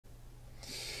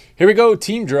Here we go,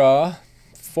 team draw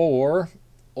for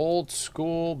old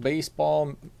school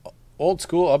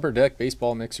upper deck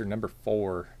baseball mixer number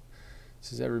 4.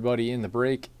 This is everybody in the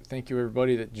break. Thank you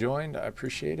everybody that joined. I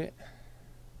appreciate it.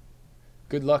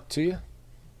 Good luck to you.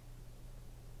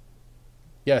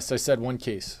 Yes, I said one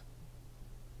case.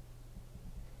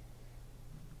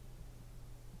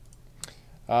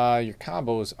 Your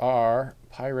combos are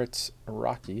Pirates,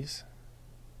 Rockies,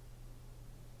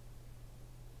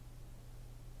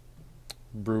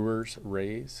 Brewers,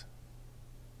 Rays,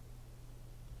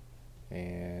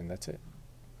 and that's it.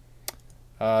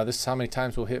 This is how many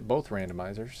times we'll hit both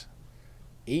randomizers.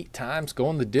 8 times,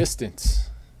 going the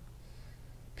distance.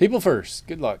 People first.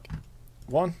 Good luck.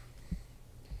 1,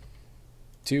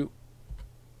 2,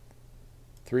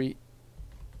 3,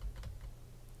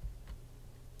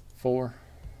 4,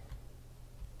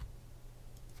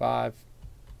 5,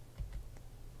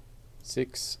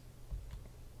 6,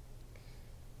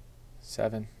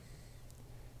 7,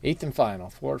 8th and final.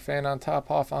 Florida fan on top,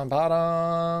 Hoff on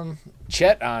bottom.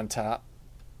 Chet on top.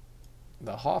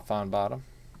 The Hoff on bottom.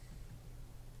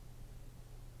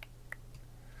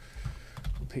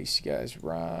 We'll paste you guys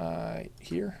right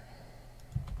here.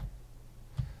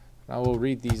 I will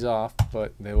read these off,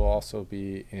 but they will also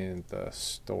be in the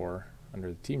store under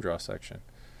the team draw section.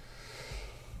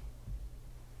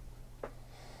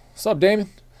 What's up,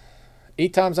 Damon?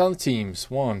 8 times on the teams.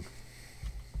 1,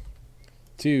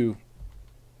 2,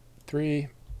 3,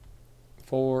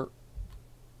 4,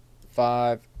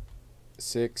 5,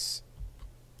 6,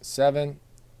 7,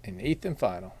 and 8th and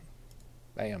final.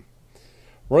 Bam.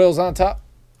 Royals on top,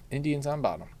 Indians on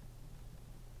bottom.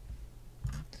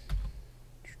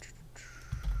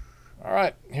 All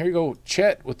right, here you go.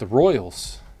 Chet with the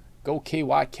Royals. Go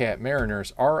KY Cat,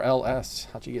 Mariners, RLS.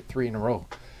 How'd you get 3 in a row?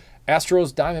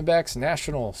 Astros, Diamondbacks,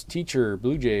 Nationals, Teacher,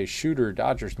 Blue Jays, Shooter,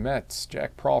 Dodgers, Mets,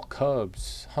 Jack Prawl,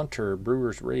 Cubs, Hunter,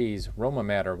 Brewers, Rays, Roma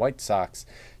Matter, White Sox,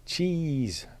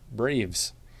 Cheese,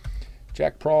 Braves,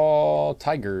 Jack Prawl,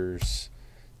 Tigers,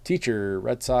 Teacher,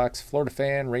 Red Sox, Florida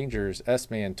Fan, Rangers,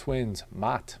 S-Man, Twins,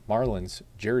 Mott, Marlins,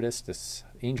 Jared Estes,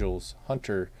 Angels,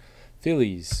 Hunter,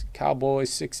 Phillies,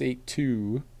 Cowboys,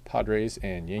 682, Padres,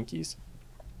 and Yankees.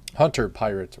 Hunter,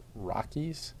 Pirates,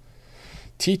 Rockies.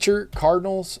 Teacher,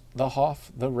 Cardinals, the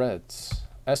Hoff, the Reds.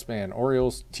 S-Man,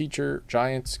 Orioles, Teacher,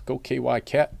 Giants, Go KY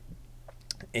Cat.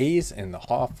 A's, and the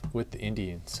Hoff with the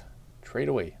Indians. Trade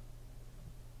away.